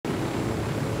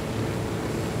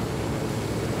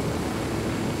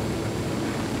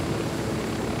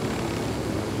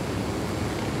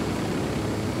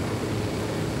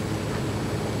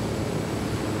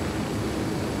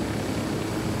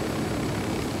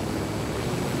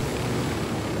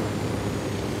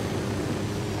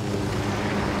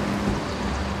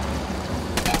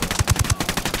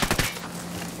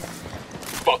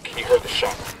heard the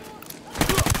shot.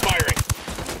 Firing!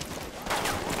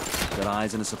 Got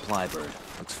eyes on a supply bird.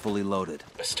 Looks fully loaded.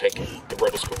 Let's take it. The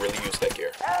rebels could really use that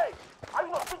gear. ¡Hey! ¡Hay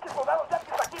unos pinches soldados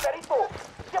yanquis aquí, Berito!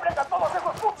 ¡Quiebren a todos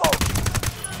esos putos!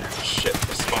 Shit,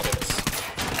 they spotted us.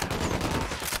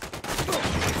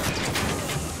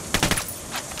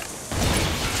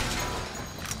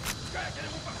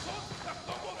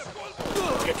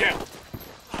 Get down!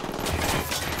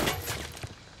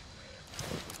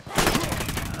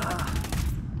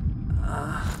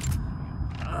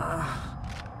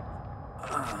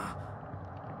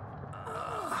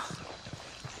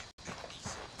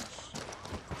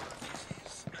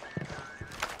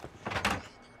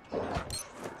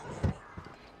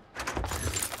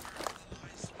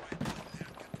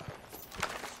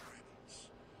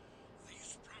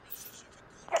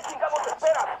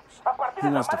 He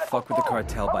wants to fuck with the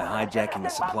cartel by hijacking a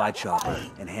supply chopper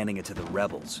and handing it to the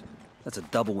rebels. That's a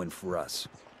double win for us.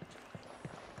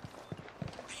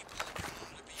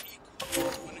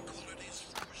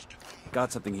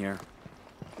 Got something here.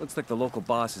 Looks like the local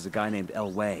boss is a guy named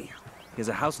Elway. He has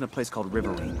a house in a place called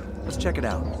Riverine. Let's check it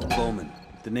out. Bowman.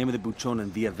 The name of the buchon in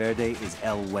Villa Verde is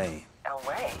Elway.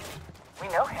 Elway? We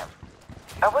know him.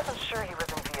 I wasn't sure he was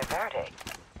in Villa Verde.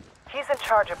 He's in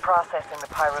charge of processing the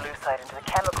pyrolusite into the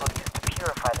chemical used to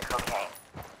purify the cocaine.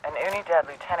 An Unidad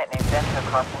lieutenant named Bento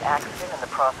caused an accident in the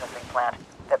processing plant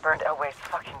that burned Elway's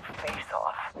fucking face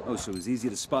off. Oh, so he's easy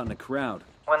to spot in a crowd.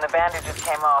 When the bandages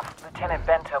came off, Lieutenant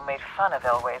Bento made fun of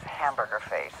Elway's hamburger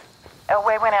face.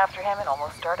 Elway went after him and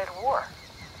almost started war.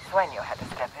 Sueño had to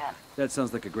step in. That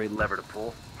sounds like a great lever to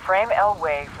pull. Frame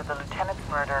Elway for the lieutenant's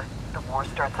murder, the war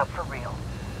starts up for real.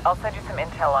 I'll send you some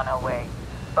intel on Elway.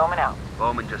 Bowman out.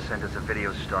 Bowman just sent us a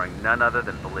video starring none other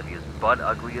than Bolivia's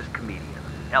butt-ugliest comedian,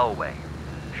 Elway.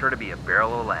 Sure to be a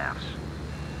barrel of laughs.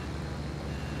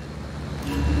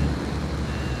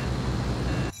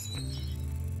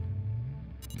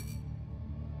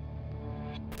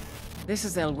 This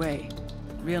is Elway.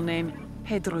 Real name,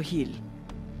 Pedro Gil.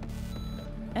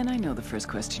 And I know the first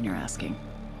question you're asking.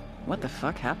 What the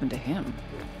fuck happened to him?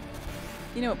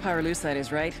 You know what pyrolusite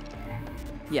is, right?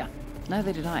 Yeah,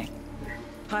 neither did I.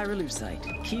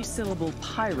 Pyrolusite, key syllable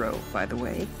pyro, by the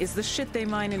way, is the shit they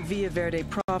mine in Villa Verde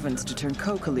province to turn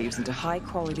coca leaves into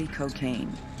high-quality cocaine.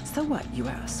 So what, you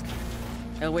ask?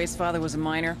 Elway's father was a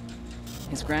miner.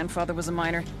 His grandfather was a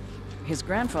miner. His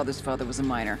grandfather's father was a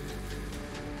miner.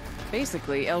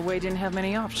 Basically, Elway didn't have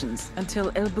many options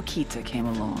until El Boquita came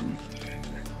along.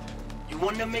 You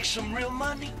want to make some real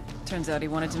money? Turns out he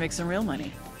wanted to make some real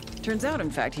money. Turns out, in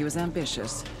fact, he was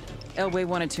ambitious. Elway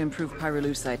wanted to improve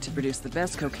pyrolusite to produce the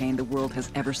best cocaine the world has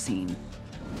ever seen.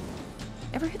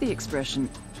 Ever hear the expression,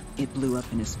 it blew up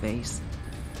in his face?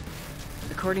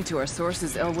 According to our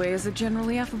sources, Elway is a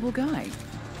generally affable guy.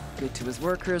 Good to his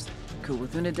workers, cool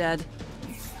with Unidad.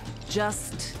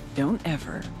 Just don't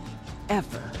ever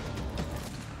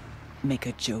make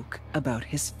a joke about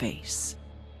his face.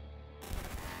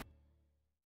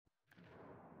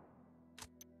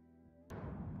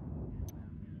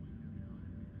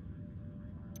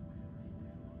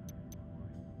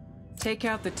 Take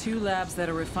out the 2 labs that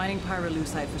are refining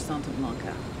pyrolusite for Santa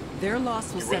Blanca. Their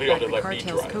loss will set back the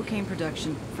cartel's cocaine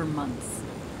production for months.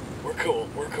 We're cool,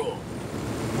 we're cool.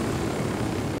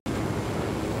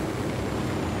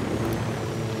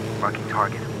 Marking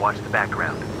target. Watch the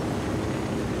background.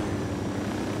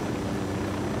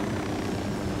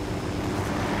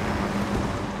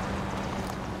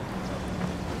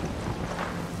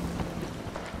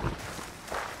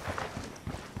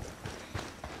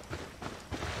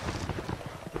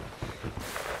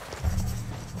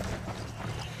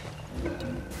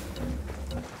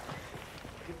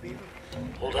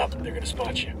 Hold up, they're gonna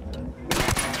spot you.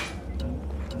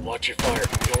 Watch your fire.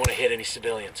 You don't want to hit any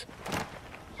civilians.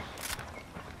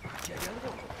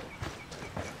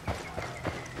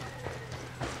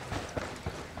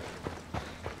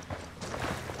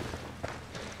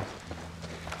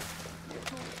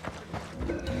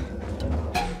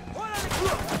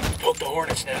 Poke the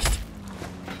hornet's nest.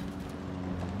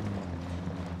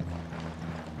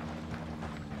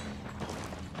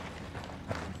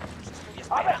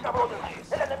 A ver, cabrones,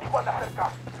 el enemigo anda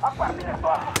cerca. A partir de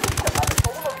todas sus pinches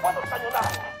con unos buenos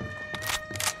cañonazos.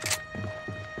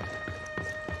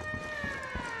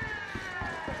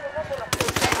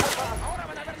 Ahora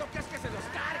van a ver lo que es que se los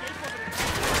cargue, hijos de...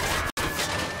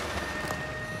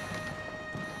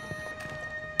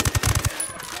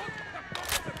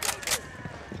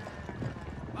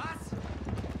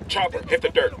 Chopper, hit the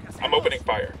dirt. I'm opening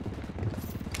fire.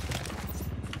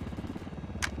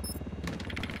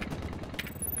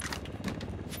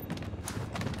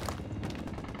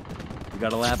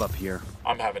 got a lab up here.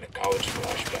 I'm having a college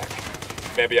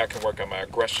flashback. Maybe I can work on my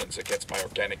aggressions against my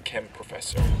organic chem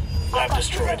professor. Lab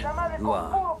destroyed.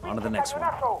 On to the next one.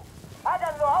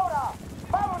 Háganlo ahora.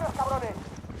 Vámonos, cabrones.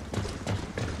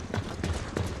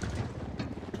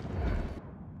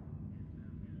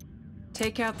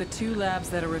 Take out the 2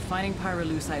 labs that are refining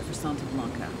pyrolusite for Santa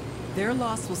Blanca. Their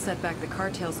loss will set back the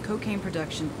cartel's cocaine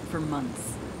production for months.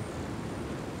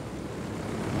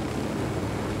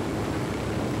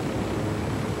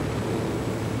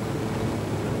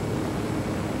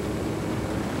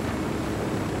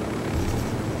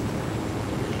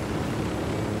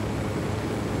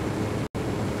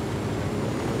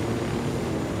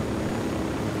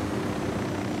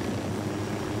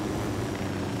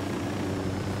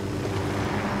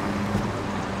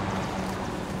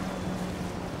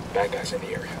 Bad guys in the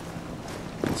area.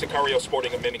 Sicario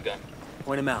sporting a minigun.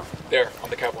 Point him out. There, on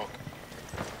the catwalk.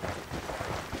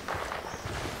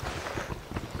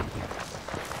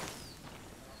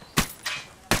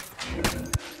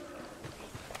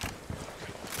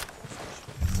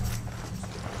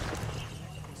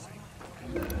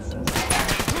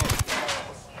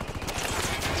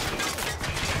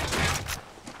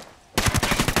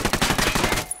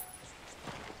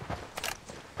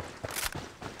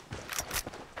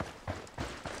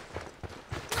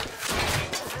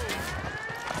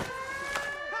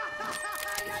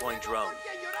 Deploying drone.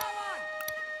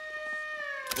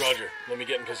 Roger, let me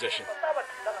get in position.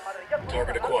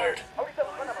 Target acquired.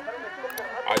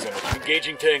 Eyes on it.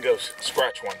 Engaging tangos.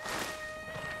 Scratch one.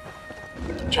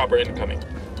 Chopper incoming.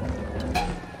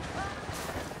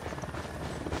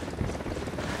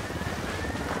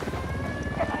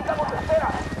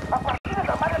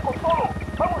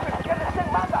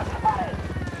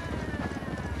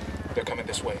 They're coming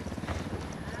this way.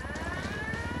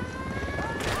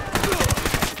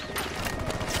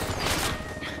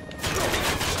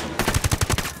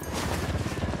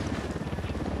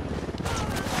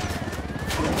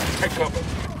 Take cover.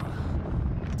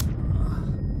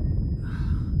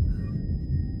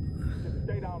 Just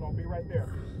stay down, I'll be right there.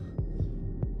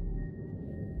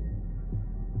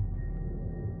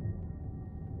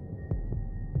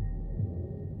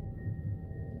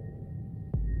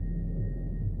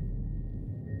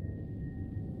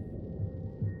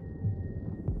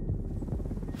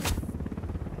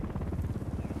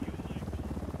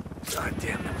 God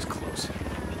damn, that was close.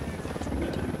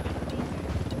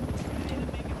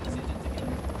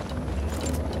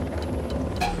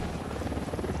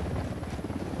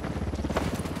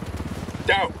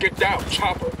 Down, get down,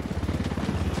 chopper.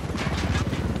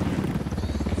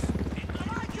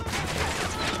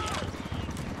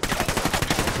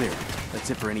 Clear. That's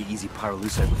it for any easy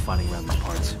pyrolusite refining around these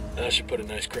parts. That should put a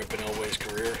nice crimp in Elway's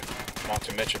career. Not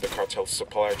to mention the cartel's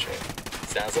supply chain.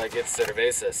 Sounds like it's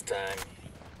cervezas time.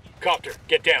 Copter,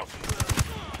 get down.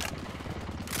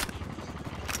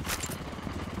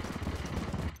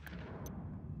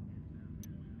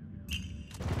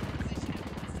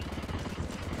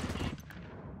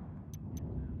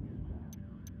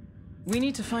 We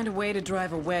need to find a way to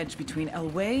drive a wedge between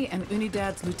Elway and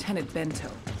Unidad's Lieutenant Bento.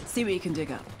 See what you can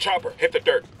dig up. Chopper, hit the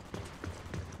dirt.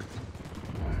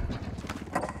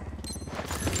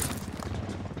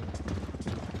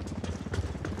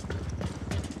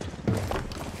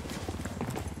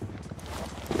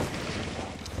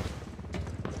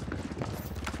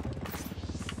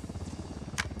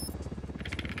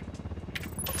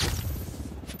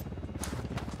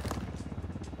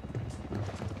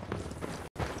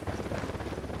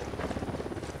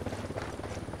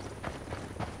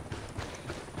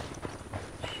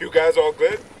 You guys all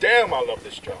good? Damn, I love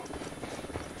this job.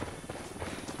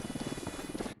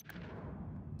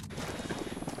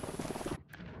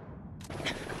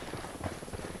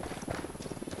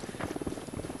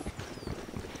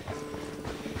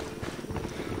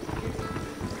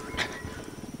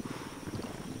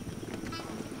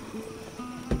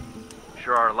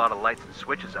 Sure are a lot of lights and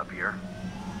switches up here.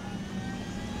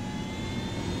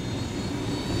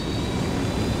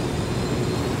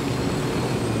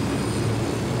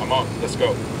 I'm on, let's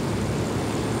go.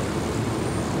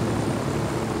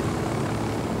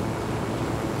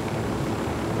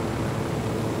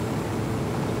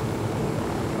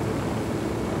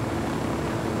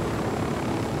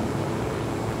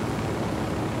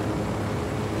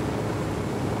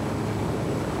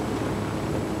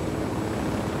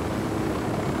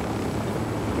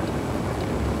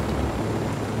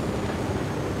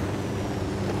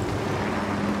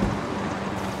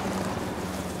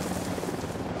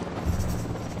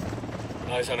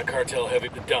 Eyes on a cartel heavy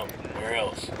but dumb. Where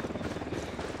else?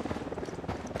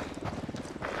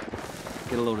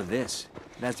 Get a load of this.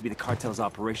 It has to be the cartel's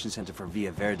operations center for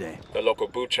Villa Verde. The local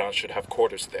Buchon should have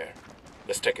quarters there.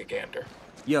 Let's take a gander.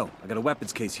 Yo, I got a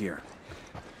weapons case here.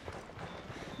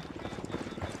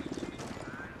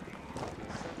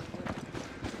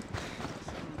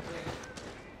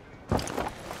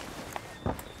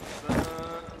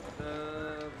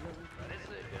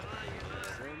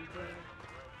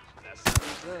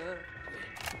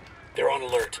 They're on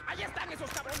alert. ¡Ahí están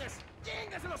esos cabrones!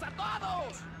 ¡Chíngaselos a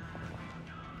todos!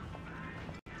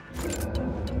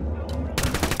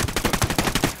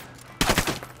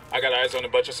 I got eyes on a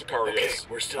bunch of Sicarios. Okay,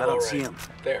 we're still I don't alright. see him.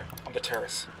 There, on the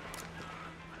terrace.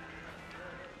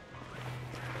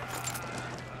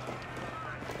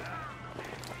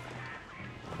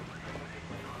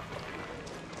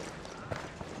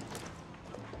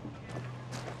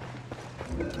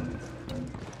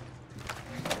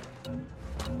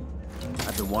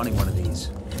 I've been wanting one of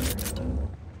these.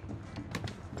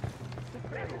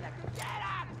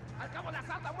 ¡Al cabo la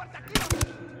santa muerte aquí!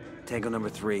 Tango number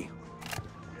 3.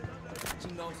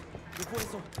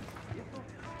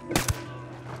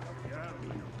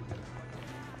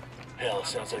 Hell,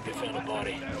 sounds like they found a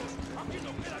body.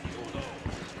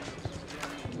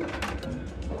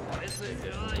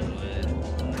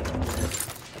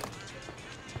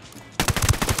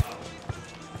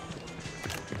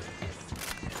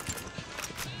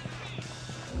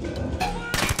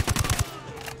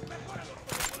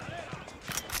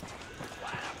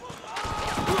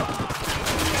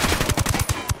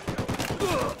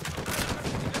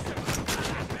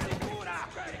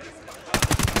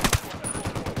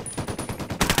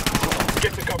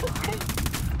 Get to cover. Move.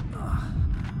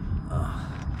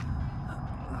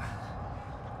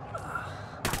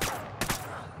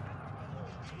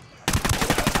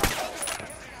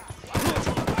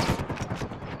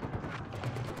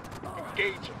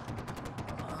 Engage him.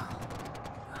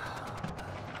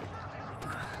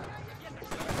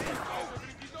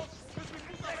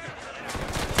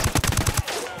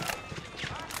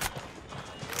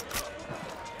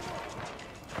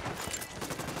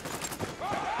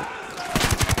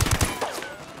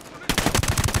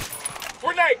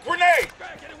 Grenade! Grenade!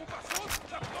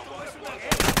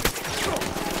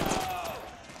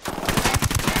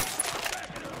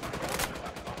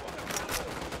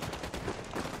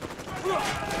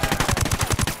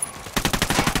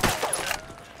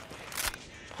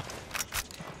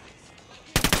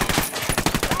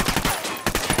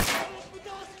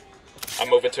 I'm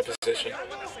moving to position.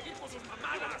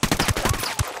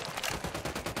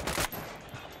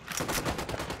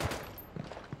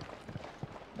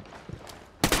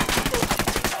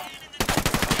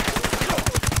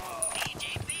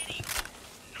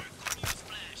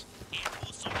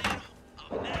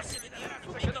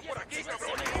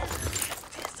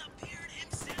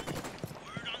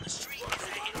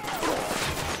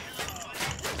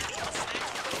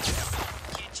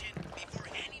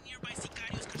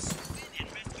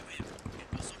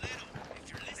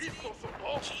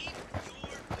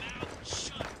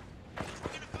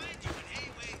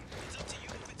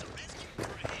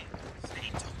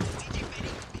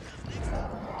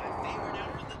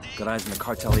 Got eyes on the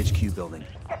cartel HQ building.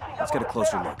 Let's get a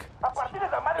closer look.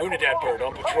 Unidad bird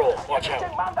on patrol. Watch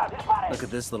out. Look at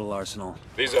this little arsenal.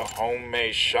 These are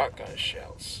homemade shotgun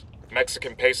shells.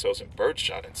 Mexican pesos and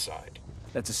birdshot inside.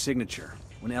 That's a signature.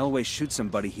 When Elway shoots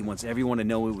somebody, he wants everyone to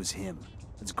know it was him.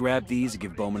 Let's grab these and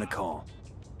give Bowman a call.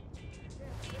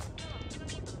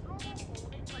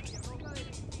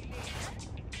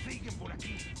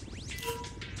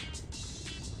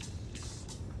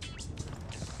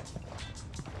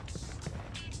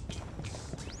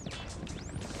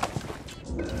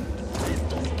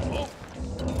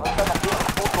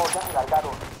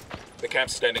 The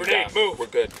camp's standing down. Move. We're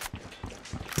good.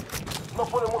 No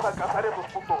podemos alcanzar esos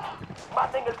putos.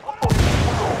 Maten el puto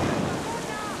círculo.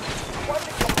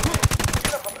 Guarden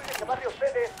con la familia que va de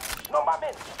ustedes. No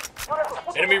mamen. Yo esos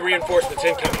putos. Enemy reinforcements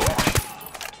incoming.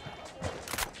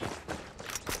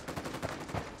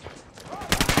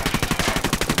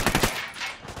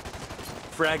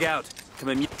 Frag out. Come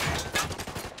in.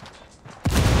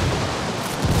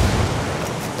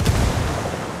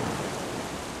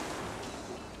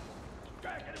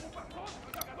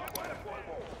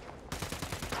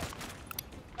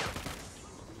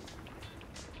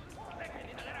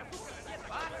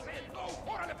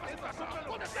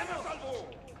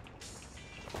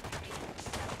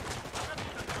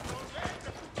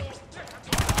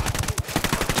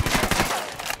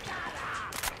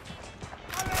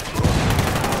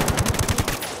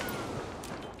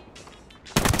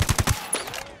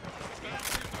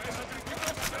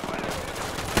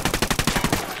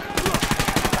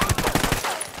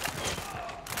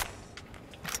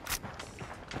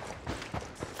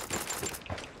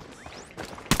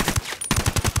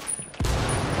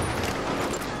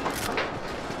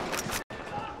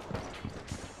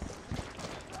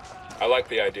 like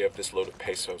the idea of this load of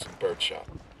pesos and birdshot.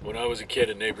 When I was a kid,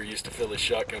 a neighbor used to fill his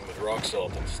shotgun with rock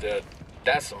salt instead.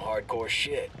 That's some hardcore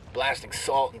shit. Blasting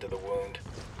salt into the wound.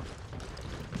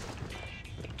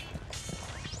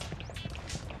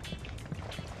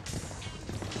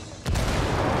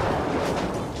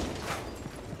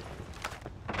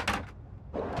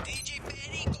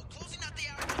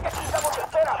 Estamos de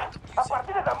espera. A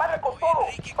partir de la madre con todo.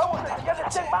 Vamos a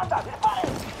enseñarles quién manda. ¡Disparen!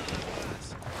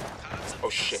 Oh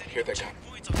shit, here they come.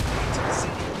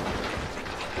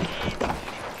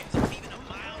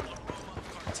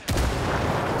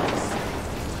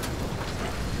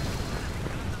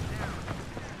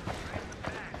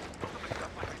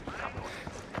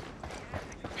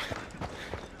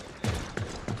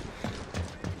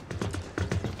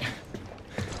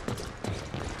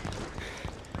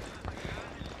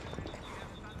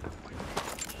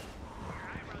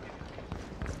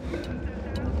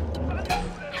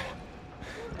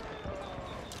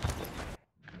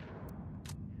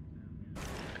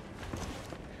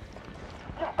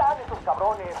 ¿Qué están esos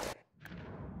cabrones?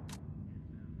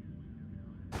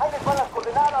 Ahí les van las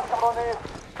coordenadas, cabrones.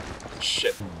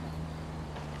 Shit.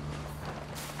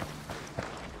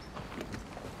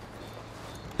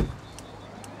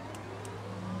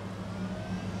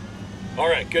 All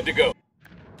right, good to go.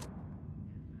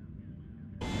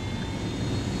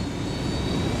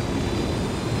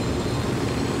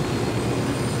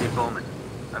 Hey, Bowman.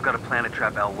 I've got a plan to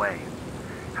trap Elway.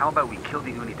 How about we kill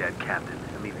the Unidad captain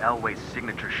and leave Elway's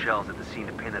signature shells at the scene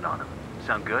to pin it on him?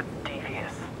 Sound good?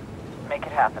 Devious. Make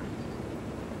it happen.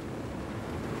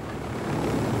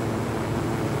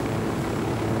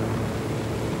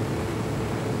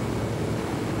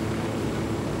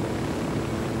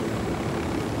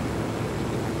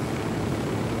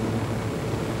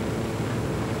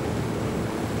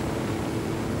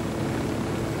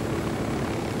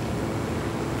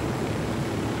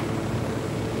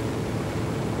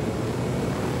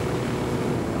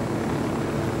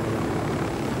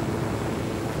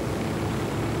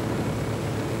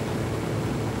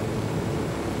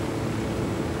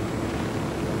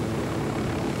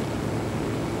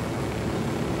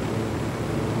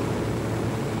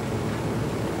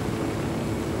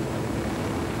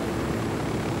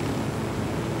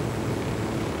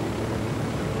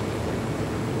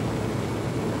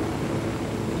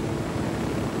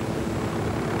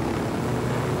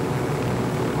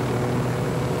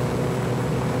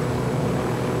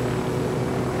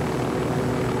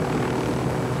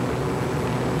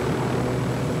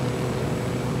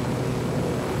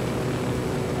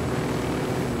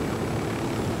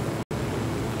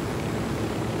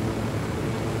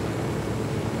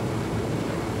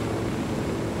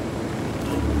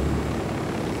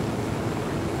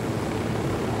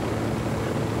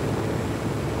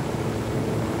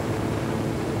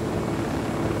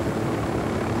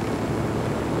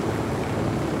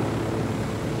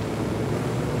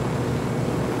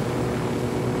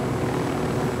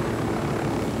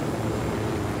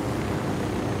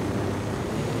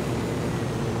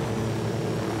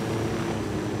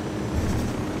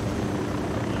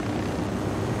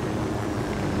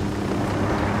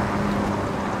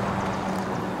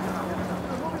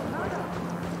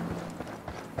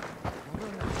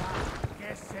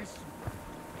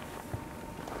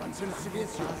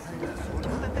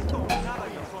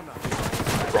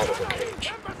 Right over cage.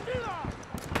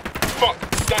 Fuck!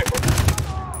 Sniper!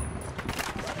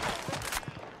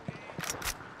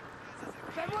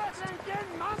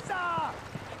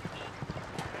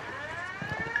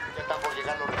 Ya están por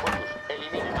llegar los refuerzos.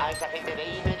 Eliminen a esa gente de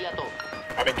inmediato.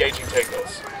 I'm engaging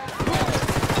tangos.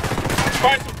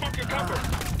 Find some fucking cover!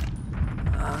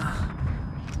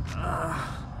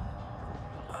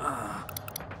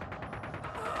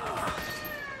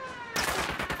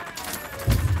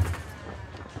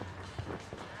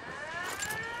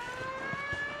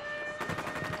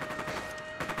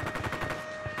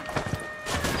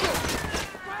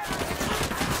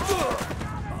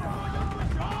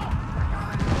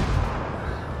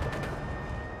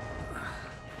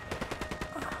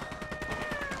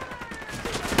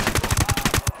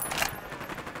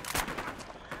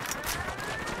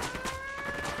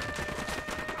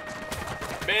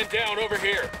 Man down over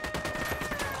here.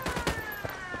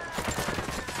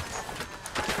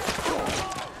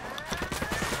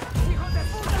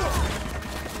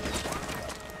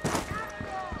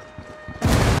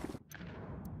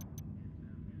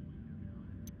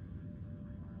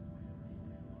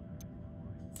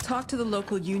 Talk to the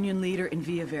local union leader in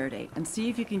Villa Verde and see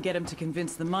if you can get him to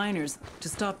convince the miners to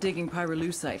stop digging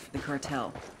pyrolusite for the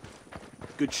cartel.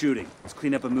 Good shooting. Let's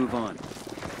clean up and move on.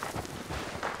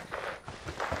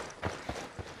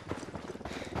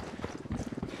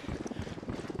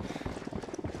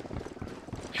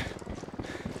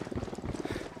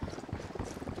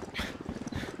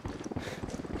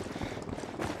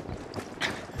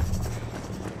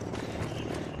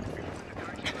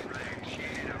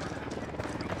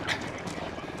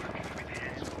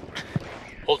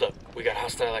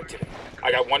 Hostile activity.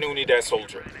 I got one Unidad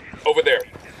soldier. Over there,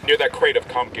 near that crate of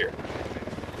comm gear.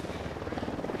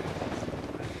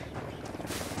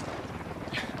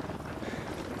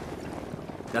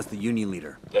 That's the Union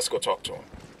leader. Let's go talk to him.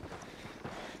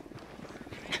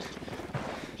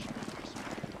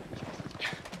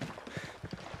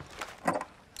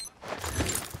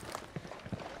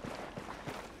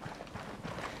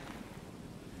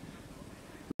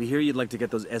 We hear you'd like to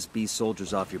get those SB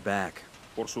soldiers off your back.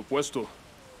 Por supuesto.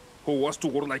 Who wants to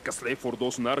work like a slave for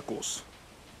those narcos?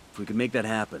 If we could make that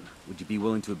happen, would you be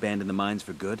willing to abandon the mines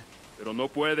for good? Pero no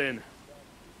pueden.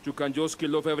 You can just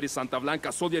kill off every Santa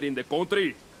Blanca soldier in the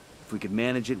country. If we could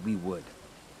manage it, we would.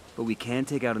 But we can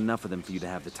take out enough of them for you to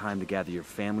have the time to gather your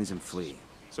families and flee.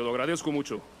 Se lo agradezco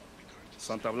mucho.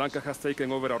 Santa Blanca has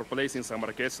taken over our place in San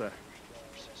Marquesa.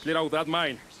 Clear out that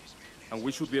mine, and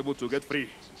we should be able to get free.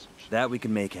 That we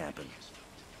can make happen.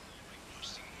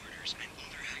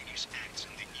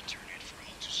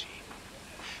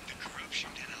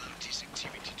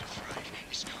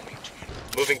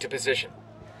 Moving to position.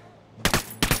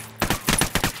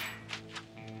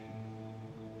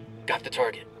 Got the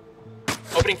target.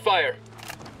 Opening fire.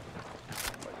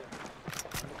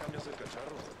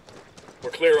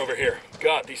 We're clear over here.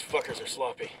 God, these fuckers are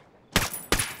sloppy.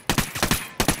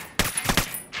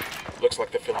 Looks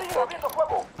like they're feeling foggy.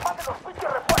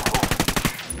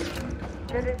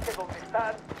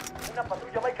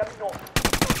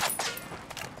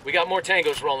 We got more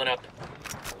tangos rolling up.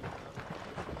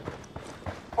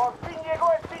 Por fin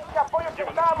llegó el pinche apoyo que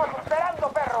estábamos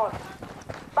esperando, perros.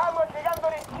 Vamos llegando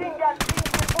en chinga al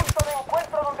pinche punto de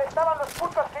encuentro donde estaban los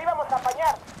putos que íbamos a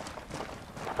apañar.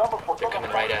 They're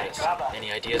coming right at us.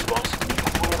 Any ideas, boss?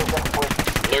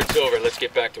 Alert's over. Let's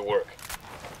get back to work.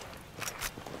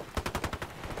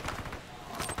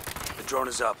 The drone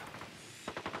is up.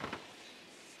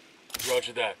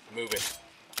 Roger that. Moving.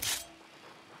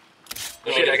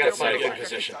 Shit, I gotta find a good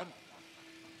position.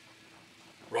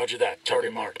 Roger that.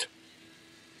 Target marked.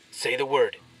 Say the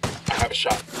word. I have a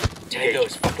shot.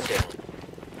 Tango's fucking down.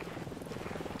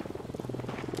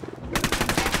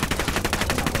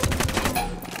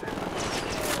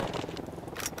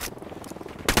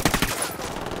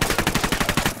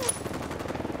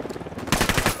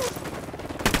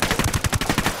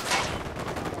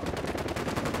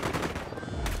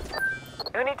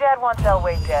 Unidad wants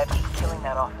Elway dead for killing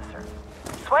that officer.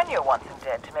 Sueño wants him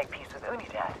dead to make peace with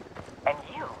Unidad. And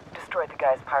you destroyed the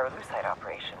guy's pyrolusite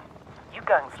operation. You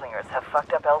gunslingers have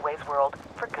fucked up Elway's world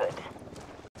for good.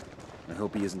 I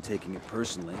hope he isn't taking it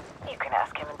personally. You can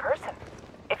ask him in person.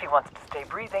 If he wants to stay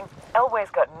breathing,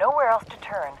 Elway's got nowhere else to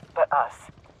turn but us.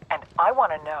 And I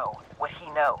want to know what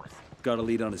he knows. Got a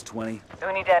lead on his 20?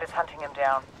 Unidad is hunting him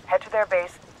down. Head to their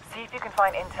base, see if you can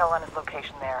find intel on his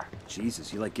location there.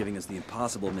 Jesus, you like giving us the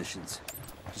impossible missions.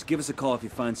 Just give us a call if you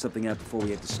find something out before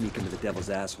we have to sneak into the devil's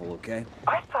asshole, okay?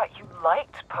 I thought you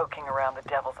liked poking around the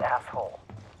devil's asshole.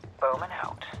 Bowman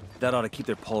out. That ought to keep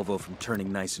their polvo from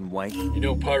turning nice and white. You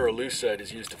know pyrolusite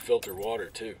is used to filter water,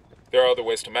 too. There are other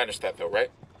ways to manage that, though,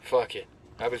 right? Fuck it.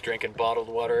 I was drinking bottled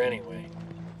water anyway.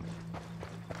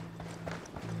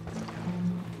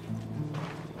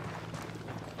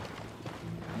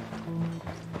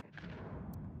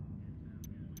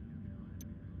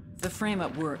 The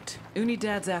frame-up worked.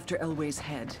 Unidad's after Elway's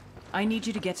head. I need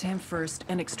you to get to him first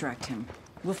and extract him.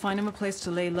 We'll find him a place to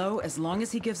lay low as long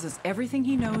as he gives us everything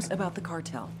he knows about the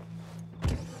cartel.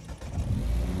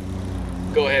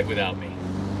 Go ahead without me.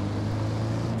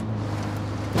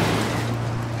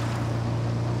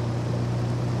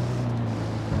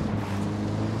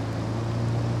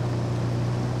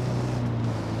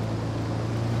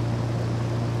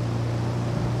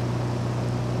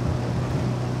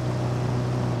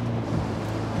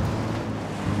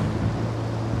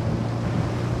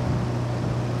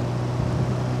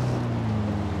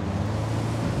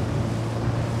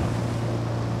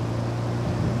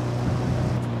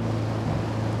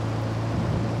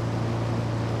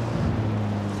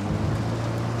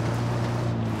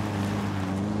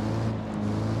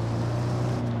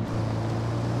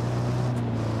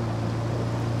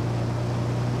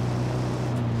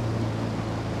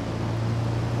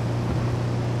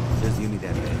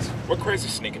 We're crazy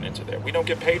sneaking into there. We don't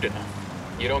get paid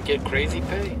enough. You don't get crazy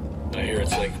pay? I hear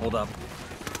it's like Hold up.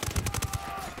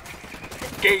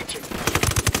 engaging.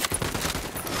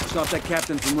 Stop that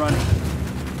captain from running.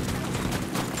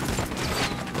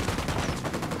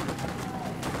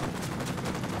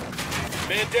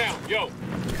 Man down, yo.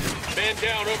 Man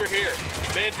down over here.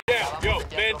 Man down, yo.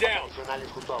 Man down. Adicionales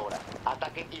justo ahora.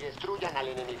 Ataquen y destruyan al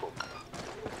enemigo.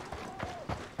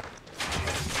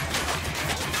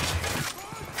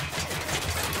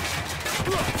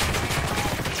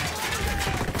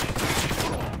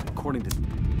 according to...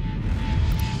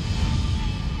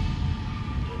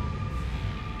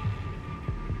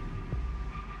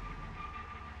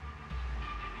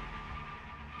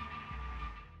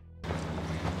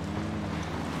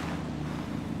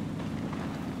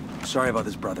 Sorry about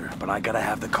this, brother, but I gotta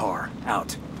have the car.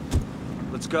 Out.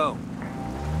 Let's go.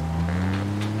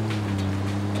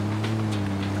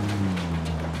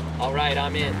 All right,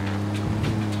 I'm in.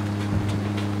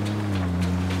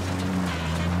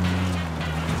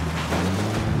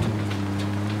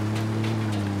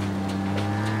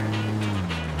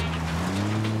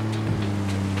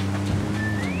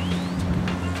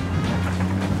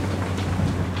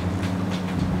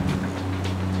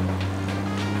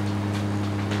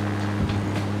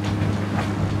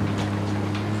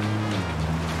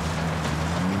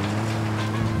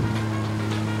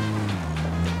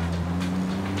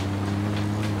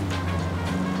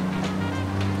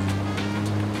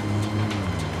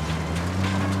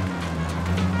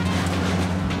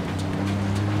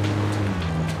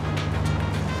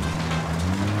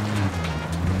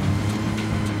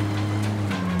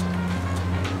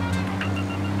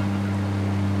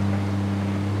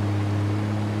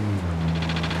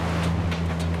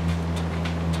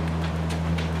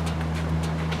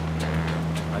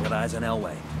 Eyes on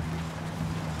Elway.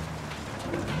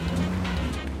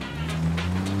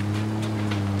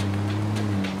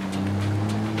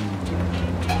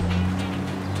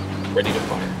 Ready to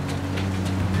fire.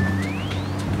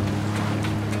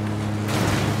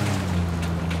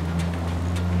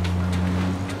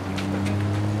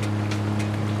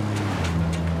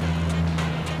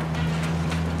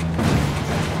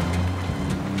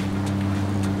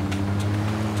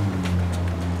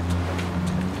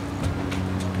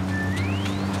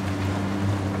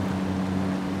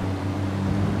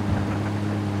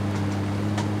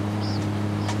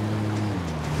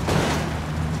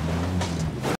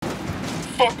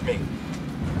 Fuck me.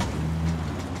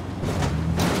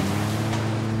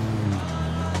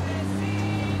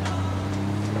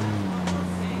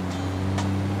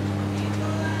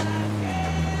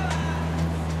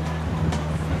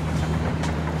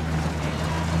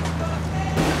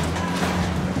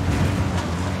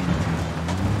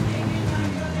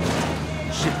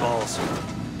 Shitballs.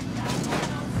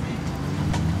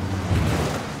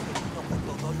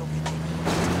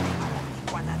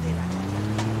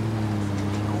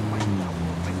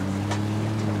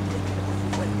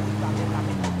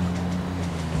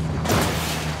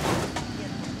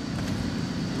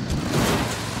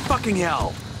 Fucking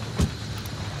hell!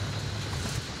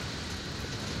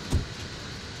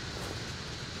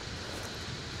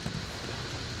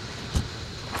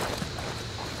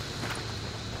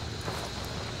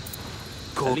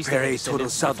 Coopere todo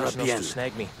saldrá bien.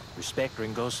 Snag me. Respect,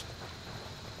 gringos.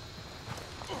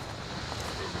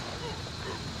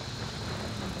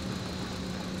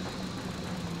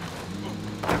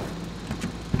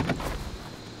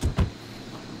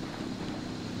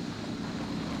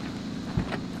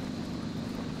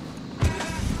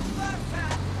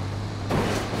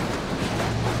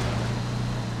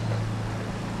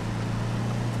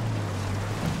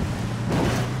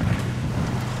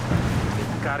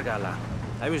 Cargala.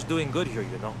 I was doing good here,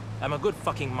 you know. I'm a good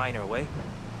fucking miner, way.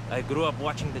 I grew up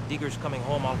watching the diggers coming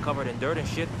home all covered in dirt and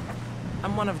shit.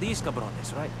 I'm one of these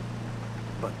cabrones, right?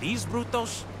 But these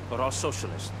brutos are all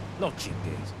socialists. No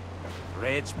chingues.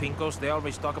 Reds, pinkos, they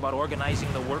always talk about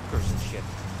organizing the workers and shit.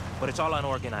 But it's all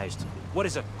unorganized. What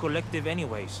is a collective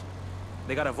anyways?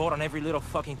 They gotta vote on every little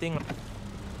fucking thing.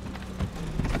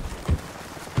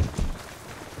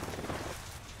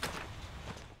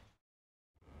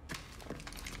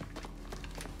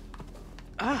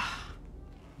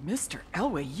 Mr.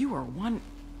 Elway, you are one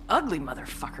ugly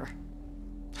motherfucker.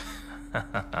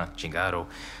 Chingado.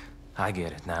 I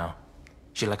get it now.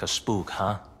 She like a spook,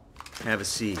 huh? Have a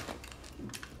seat.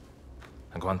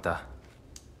 Aguanta.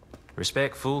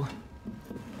 Respect, fool.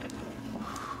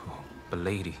 But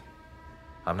lady,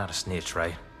 I'm not a snitch,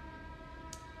 right?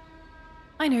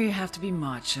 I know you have to be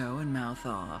macho and mouth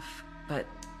off, but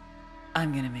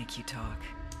I'm gonna make you talk.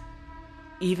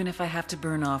 Even if I have to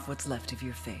burn off what's left of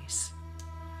your face.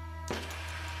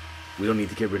 We don't need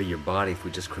to get rid of your body if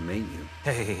we just cremate you.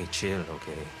 Hey, chill,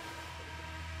 okay?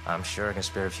 I'm sure I can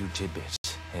spare a few tidbits.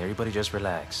 Everybody just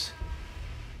relax.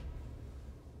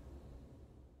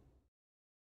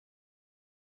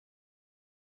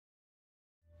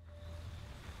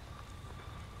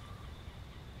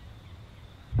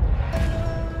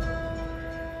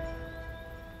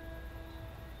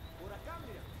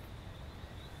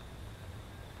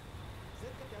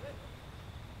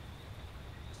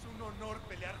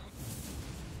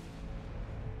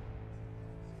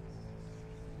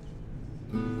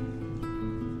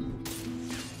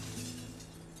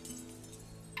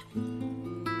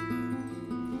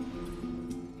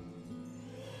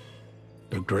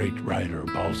 great writer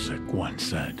Balzac once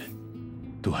said,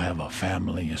 "To have a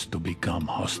family is to become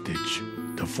hostage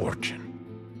to fortune."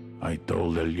 I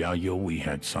told El Yayo we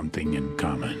had something in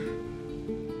common.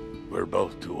 We're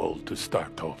both too old to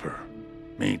start over.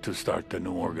 Me to start a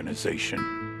new organization.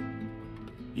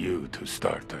 You to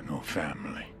start a new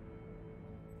family.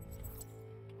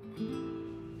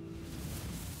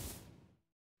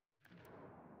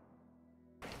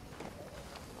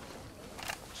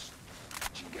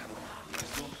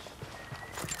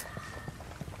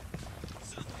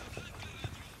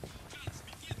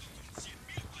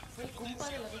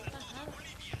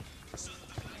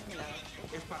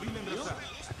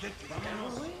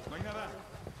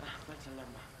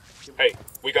 Hey,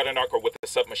 we got a narco with a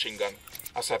submachine gun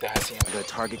outside the hacienda. We got a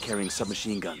target carrying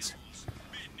submachine guns.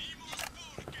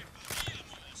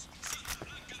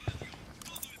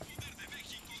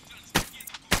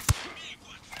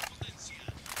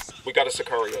 We got a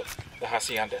Sicario, the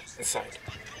hacienda, inside.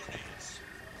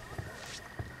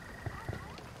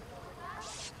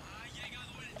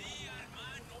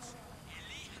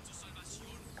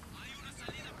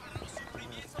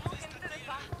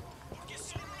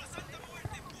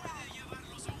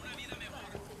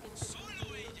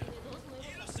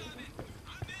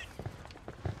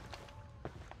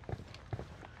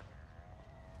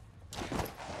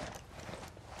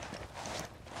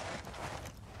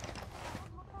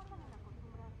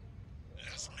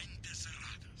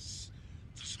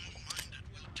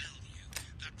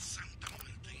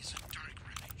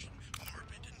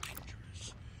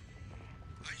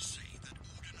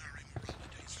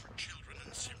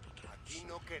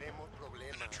 No queremos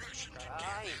problemas.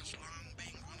 Caray.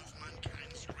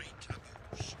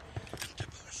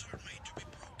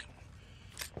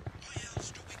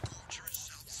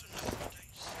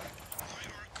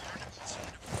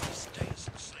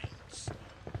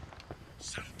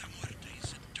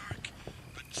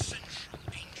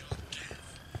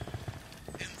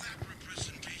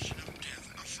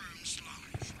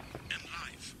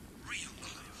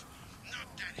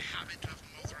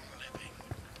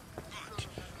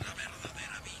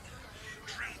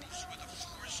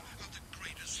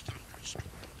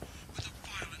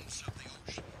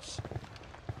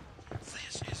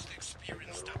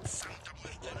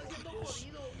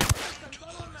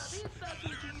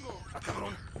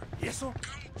 ¿Y eso?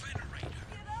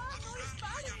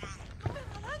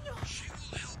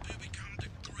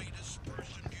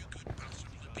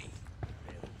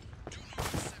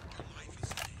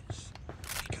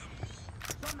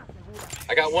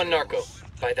 I got one narco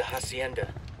by the hacienda.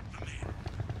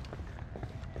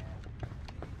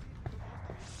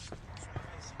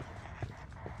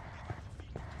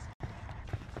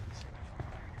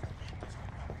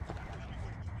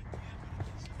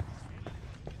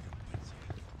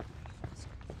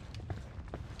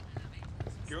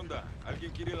 ¿Qué onda?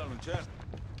 ¿Alguien quiere ir a lonchar?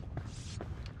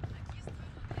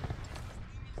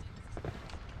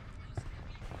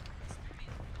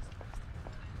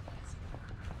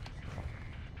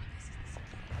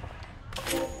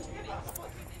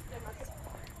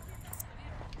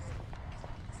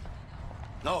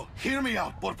 No, hear me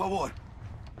out, por favor.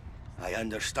 I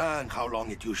understand how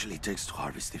long it usually takes to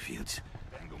harvest the fields.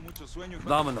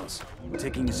 Vámonos. I'm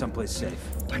taking you someplace safe.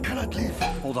 I cannot leave.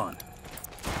 Hold on.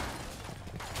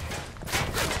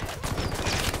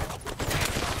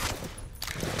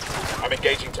 I'm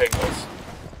engaging tangos.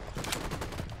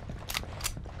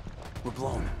 We're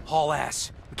blown. Haul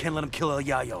ass. We can't let him kill El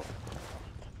Yayo.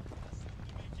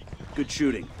 Good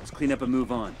shooting. Let's clean up and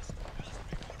move on.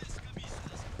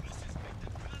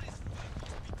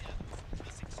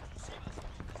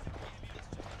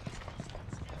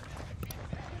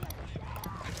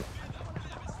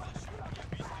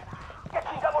 ¿Qué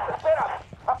chingados esperas?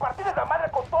 A partir de la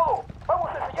madre con todo. Vamos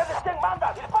a enseñarles quién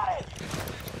manda. ¡Disparen!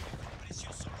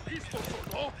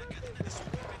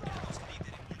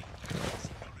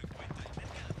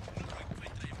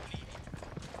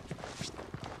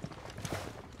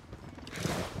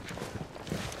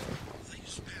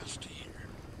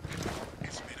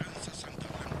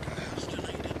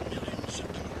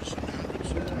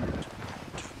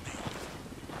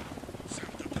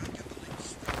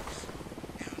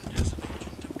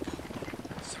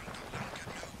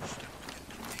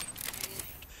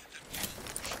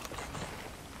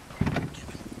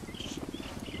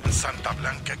 Santa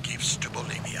Blanca gives to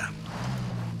Bolivia.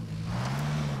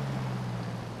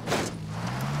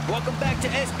 Welcome back to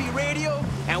SB Radio,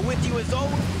 and with you as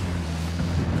always...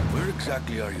 Where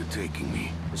exactly are you taking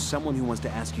me? There's someone who wants to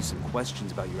ask you some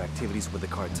questions about your activities with the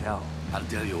cartel. I'll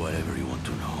tell you whatever you want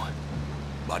to know.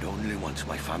 But only once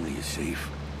my family is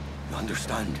safe. You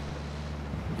understand?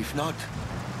 If not,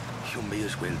 You may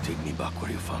as well take me back where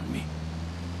you found me.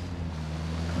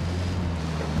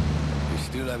 You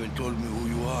still haven't told me who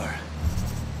you are.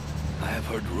 I have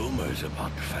heard rumors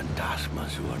about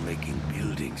phantasmas who are making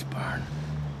buildings burn.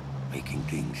 Making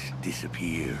things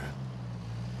disappear.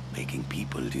 Making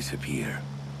people disappear.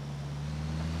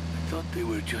 I thought they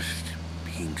were just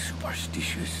being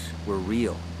superstitious. We're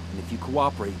real, and if you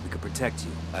cooperate, we could protect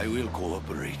you. I will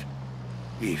cooperate.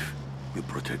 If you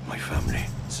protect my family.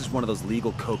 This is one of those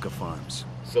legal coca farms.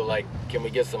 So, like, can we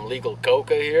get some legal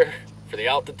coca here? For the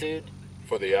altitude?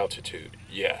 For the altitude,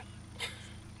 yeah.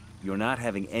 You're not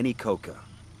having any coca.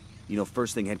 You know,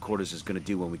 first thing headquarters is gonna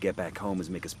do when we get back home is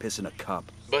make us piss in a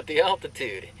cup. But the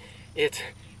altitude, it's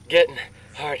getting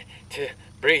hard to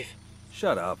breathe.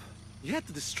 Shut up. You had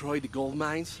to destroy the gold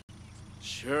mines?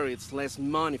 Sure, it's less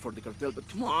money for the cartel, but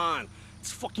come on!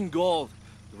 It's fucking gold!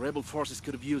 The rebel forces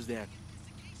could have used that.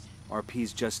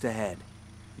 RP's just ahead.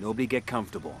 Nobody get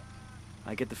comfortable.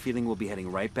 I get the feeling we'll be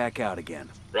heading right back out again.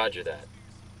 Roger that.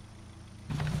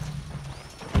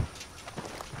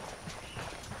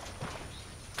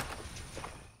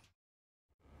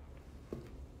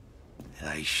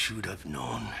 I should have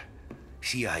known.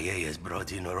 CIA has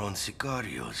brought in our own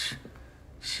sicarios.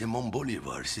 Simon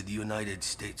Bolivar said the United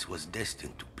States was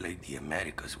destined to plague the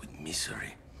Americas with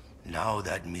misery. Now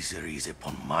that misery is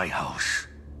upon my house.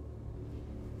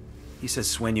 He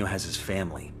says Sueño has his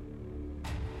family.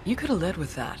 You could have led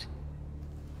with that.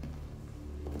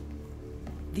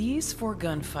 These 4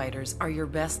 gunfighters are your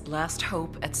best last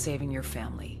hope at saving your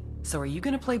family. So are you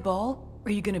gonna play ball, or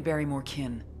are you gonna bury more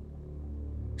kin?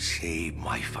 Save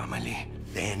my family.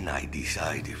 Then I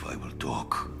decide if I will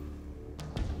talk.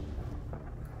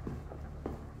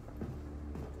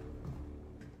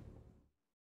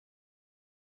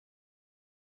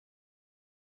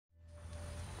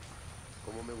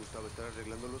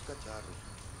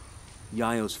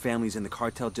 Yayo's family's in the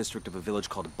cartel district of a village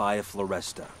called Bahia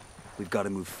Floresta. We've got to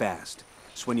move fast.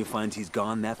 Sueño finds he's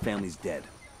gone, that family's dead.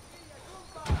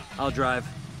 I'll drive.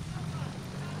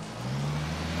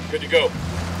 Good to go.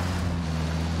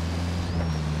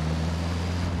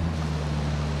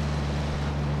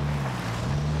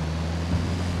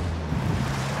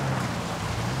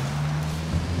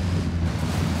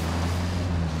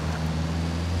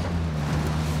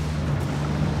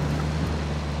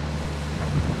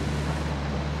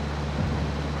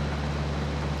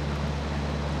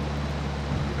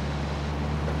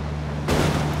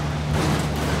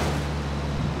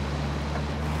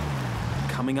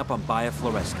 Coming up on Bahia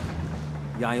Floresta.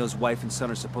 Yayo's wife and son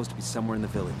are supposed to be somewhere in the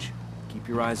village. Keep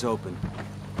your eyes open.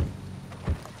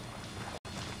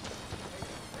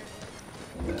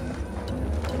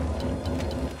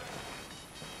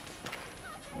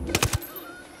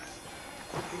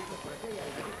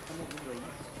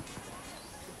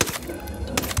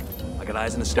 I got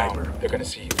eyes on the sniper. They're gonna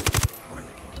see you.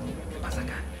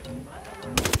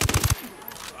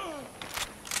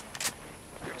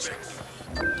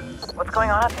 What's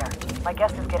going on up here? My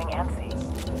guest is getting antsy.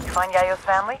 You find Yayo's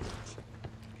family?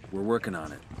 We're working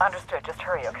on it. Understood. Just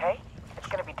hurry, okay? It's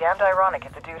gonna be damned ironic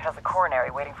if the dude has a coronary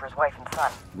waiting for his wife and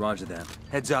son. Roger that.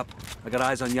 Heads up. I got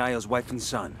eyes on Yayo's wife and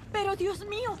son. Pero Dios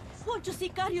mío, won't you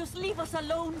sicarios leave us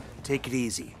alone? Take it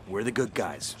easy. We're the good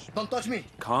guys. Don't touch me.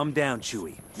 Calm down,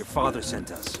 Chewie. Your father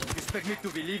sent us. You expect me to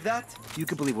believe that? You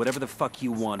can believe whatever the fuck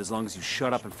you want as long as you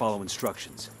shut up and follow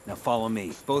instructions. Now follow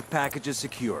me. Both packages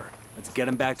secure. Let's get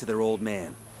them back to their old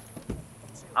man.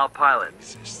 I'll pilot.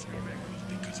 It's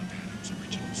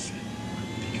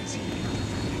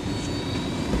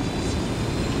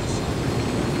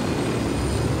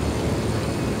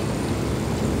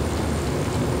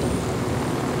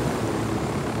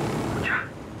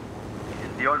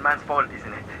the old man's fault,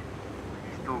 isn't it?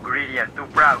 He's too greedy and too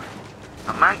proud.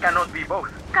 A man cannot be both.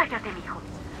 Cállate, mijo.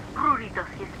 Rudy does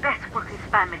his best for his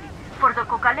family, for the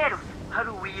cocaleros. How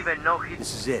do we even know he...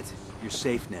 This is it. You're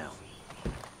safe now.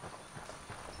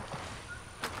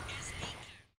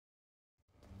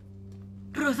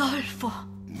 Rodolfo.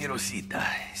 Mi Rosita,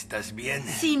 ¿estás bien?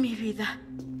 Sí, mi vida.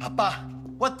 Papa,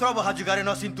 what trouble had you gotten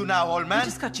us into now, old man? We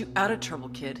just got you out of trouble,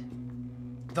 kid.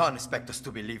 Don't expect us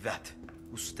to believe that.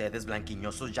 Ustedes,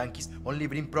 blanquiñosos yankees, only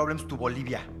bring problems to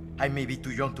Bolivia. I may be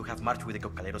too young to have marched with the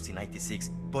cocaleros in '96,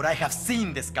 but I have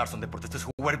seen the scars on the protesters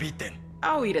who were beaten.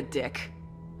 Oh, eat a dick.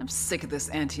 I'm sick of this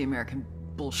anti-American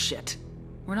bullshit.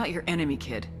 We're not your enemy,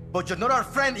 kid. But you're not our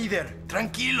friend either.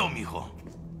 Tranquilo, mijo.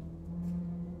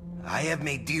 I have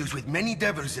made deals with many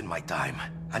devils in my time,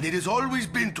 and it has always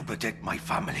been to protect my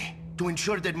family, to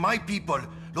ensure that my people,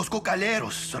 los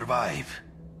cocaleros, survive.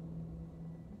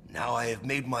 Now I have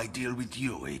made my deal with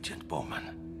you, Agent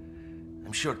Bowman.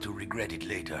 I'm sure to regret it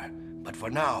later, but for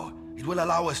now, It will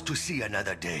allow us to see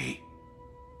another day.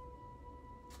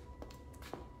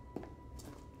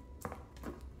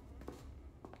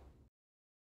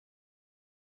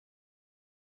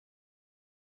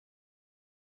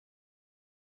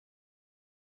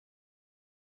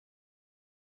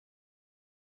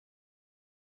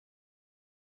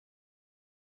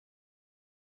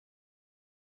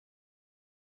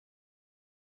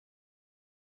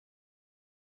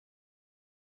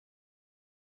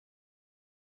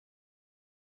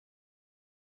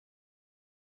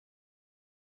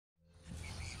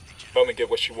 Bowman get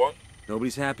what she want?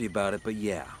 Nobody's happy about it, but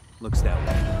yeah, looks that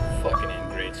way. Fucking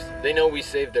ingrates. They know we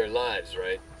saved their lives,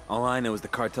 right? All I know is the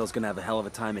cartel's gonna have a hell of a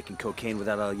time making cocaine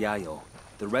without El Yayo.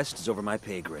 The rest is over my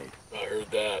pay grade. I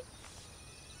heard that.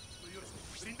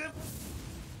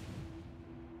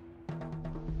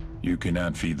 You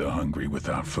cannot feed the hungry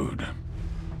without food.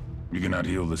 You cannot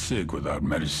heal the sick without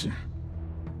medicine.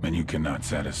 And you cannot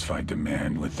satisfy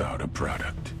demand without a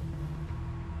product.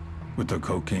 With the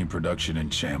cocaine production in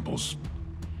shambles,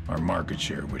 our market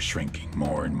share was shrinking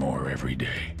more and more every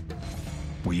day.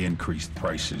 We increased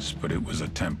prices, but it was a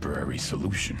temporary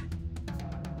solution.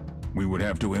 We would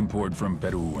have to import from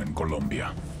Peru and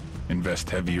Colombia, invest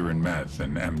heavier in meth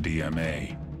and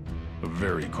MDMA, a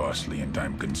very costly and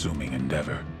time-consuming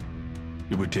endeavor.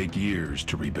 It would take years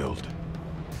to rebuild.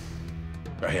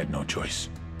 I had no choice.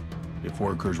 If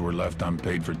workers were left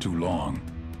unpaid for too long,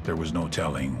 there was no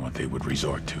telling what they would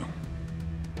resort to.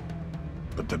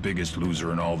 But the biggest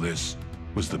loser in all this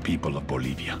was the people of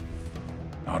Bolivia.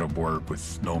 Out of work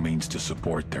with no means to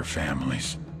support their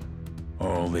families.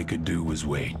 All they could do was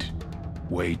wait.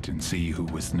 Wait and see who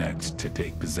was next to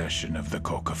take possession of the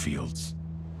coca fields.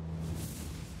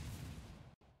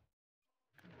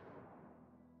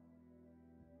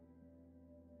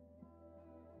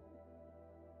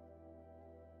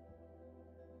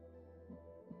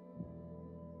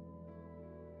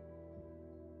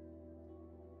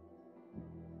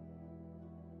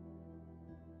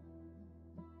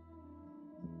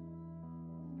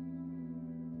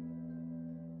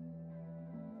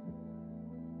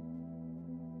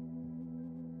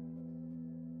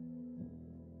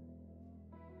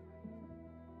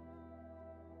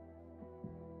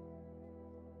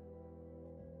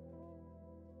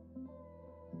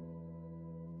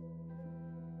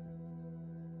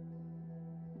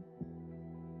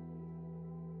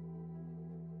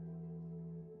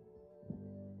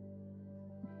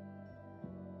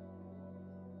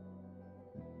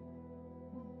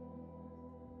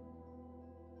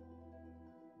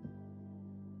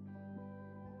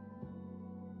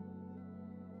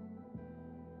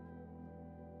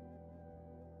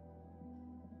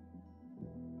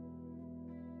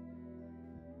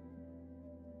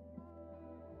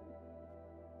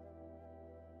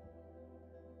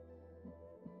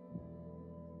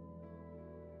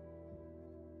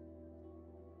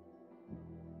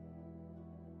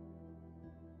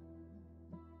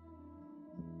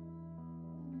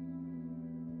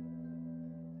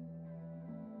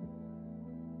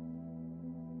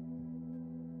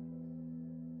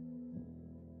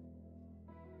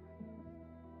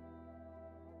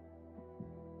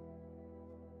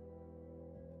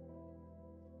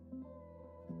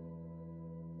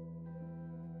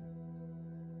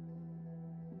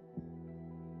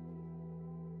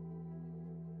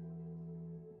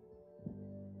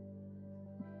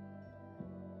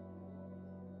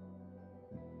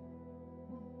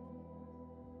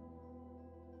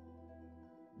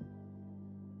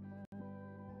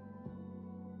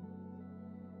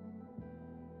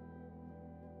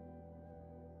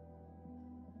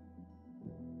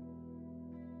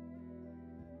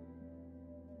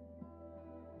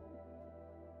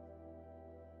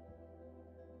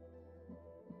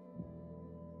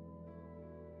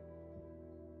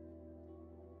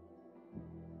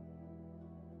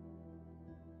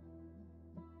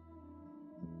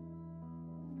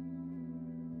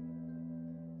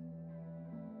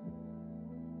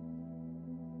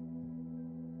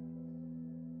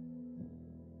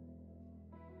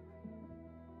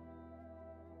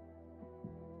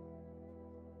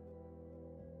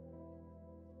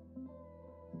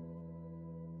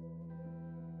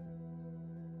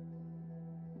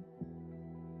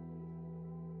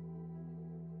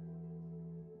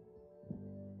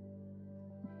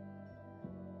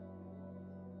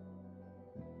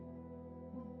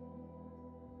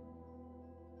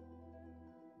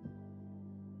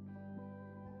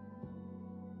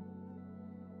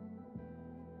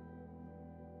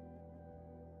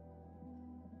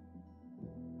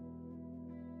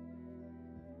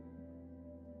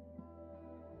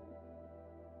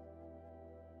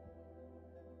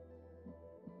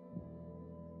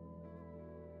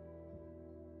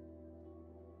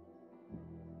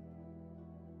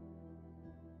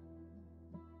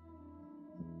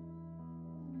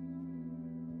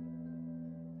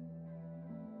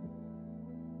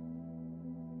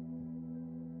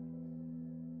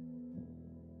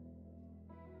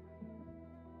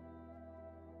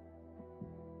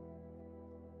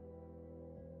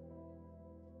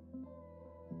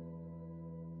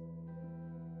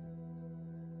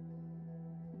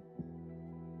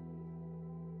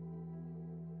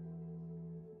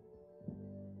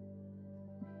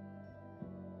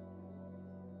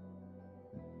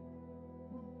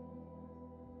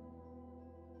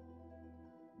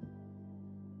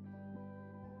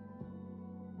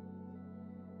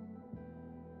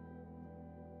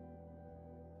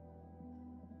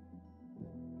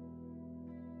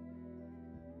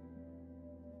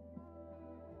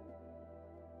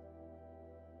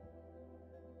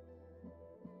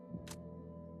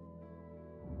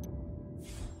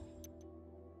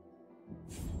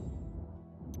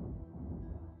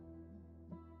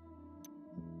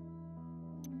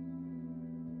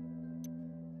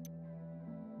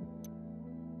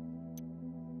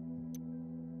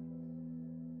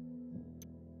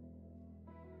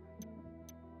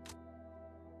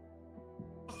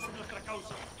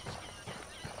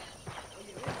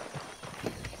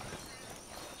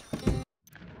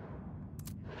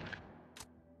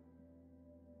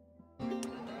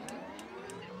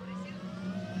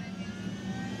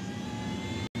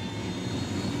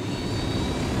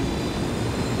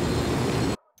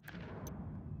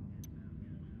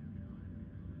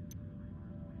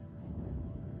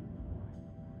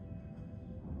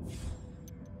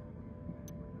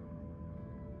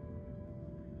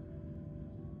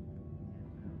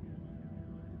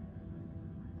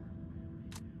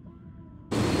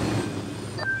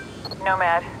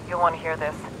 Nomad, you'll want to hear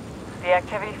this. The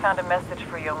activity found a message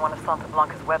for you on one of Santa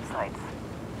Blanca's websites.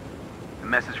 A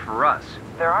message for us?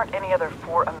 There aren't any other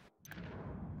four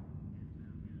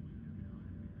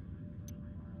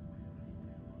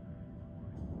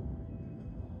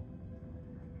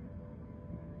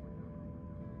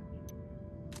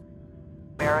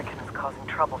American is causing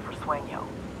trouble for Sueño.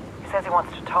 He says he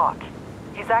wants to talk.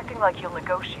 He's acting like he'll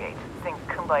negotiate, sing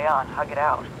Kumbaya and hug it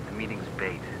out. The meeting's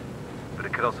bait, but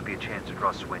it could also be a chance to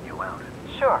draw Sueño out.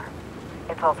 Sure.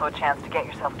 It's also a chance to get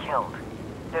yourself killed.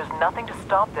 There's nothing to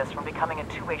stop this from becoming a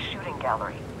two-way shooting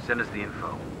gallery. Send us the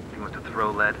info. If he wants to throw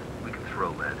lead, we can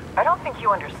throw lead. I don't think you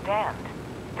understand.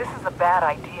 This is a bad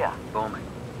idea. Bowman,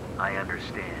 I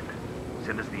understand.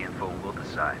 Send us the info and we'll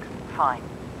decide. Fine.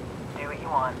 Do what you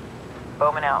want.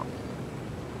 Bowman out.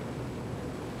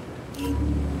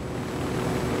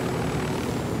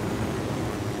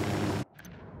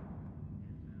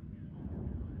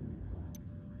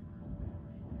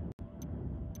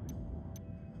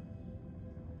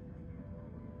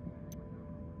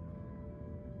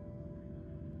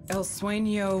 El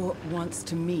Sueño wants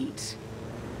to meet.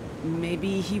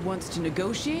 Maybe he wants to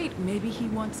negotiate, maybe he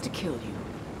wants to kill you.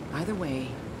 Either way,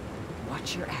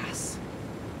 watch your ass.